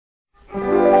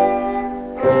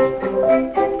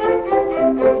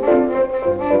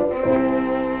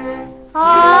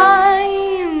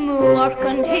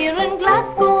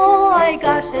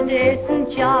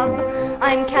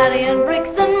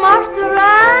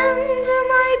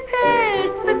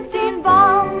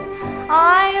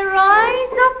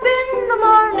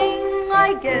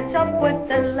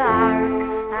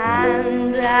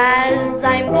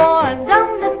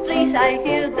I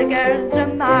hear the girls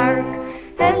remark.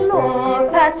 Hello,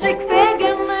 Patrick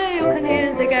Fagan, you can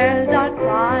hear the girls all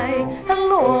cry.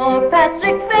 Hello,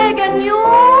 Patrick Fagan,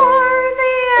 you're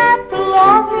the apple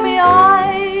of my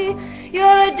eye.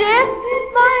 You're a distant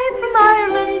boy from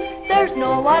Ireland, there's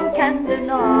no one can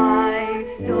deny.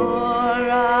 You're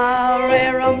a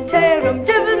rarem, tarem,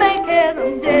 divil,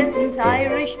 carem, dacent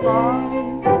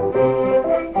Irishman.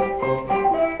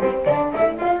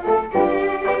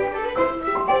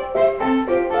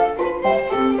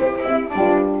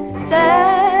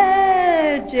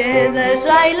 That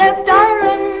I left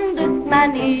Ireland it's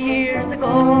many years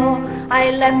ago.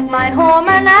 I left my home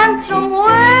in Antrim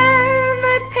where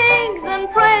my pigs and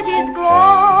praties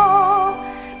grow.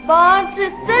 But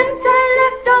since I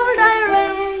left old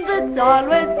Ireland it's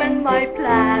always been my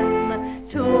plan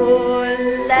to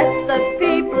let the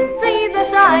people see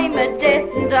that I'm a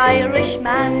decent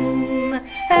Irishman.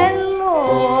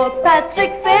 Hello,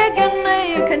 Patrick Fagan,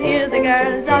 you can hear the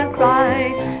girls all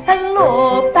cry.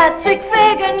 Hello, Patrick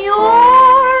Fagan,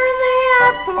 you're the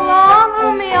apple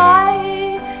of my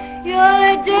eye. You're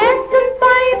a decent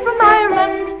boy from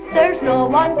Ireland, there's no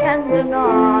one can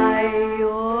deny.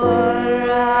 You're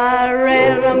a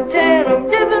rarem, tarem,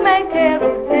 divil,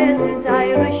 carem, decent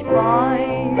Irish boy.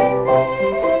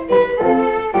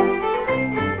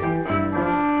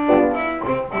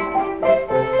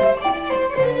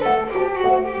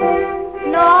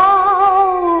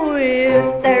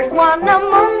 One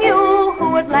among you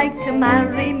who would like to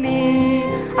marry me,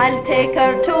 I'll take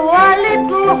her to a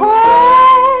little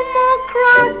home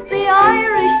across the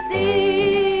Irish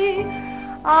Sea.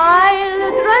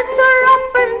 I'll dress her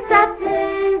up in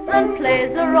satins and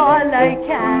please her all I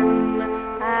can,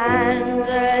 and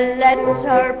let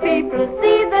her people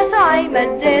see that I'm a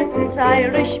decent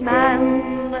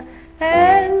Irishman.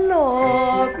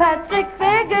 Hello, Patrick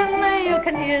Fagan, you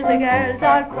can hear the girls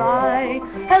all cry.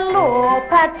 Hello,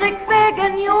 Patrick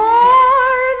Fagan,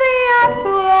 you're the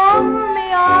apple of my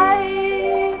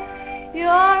eye.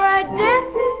 You're a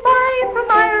decent boy from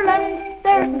Ireland,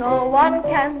 there's no one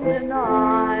can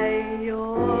deny.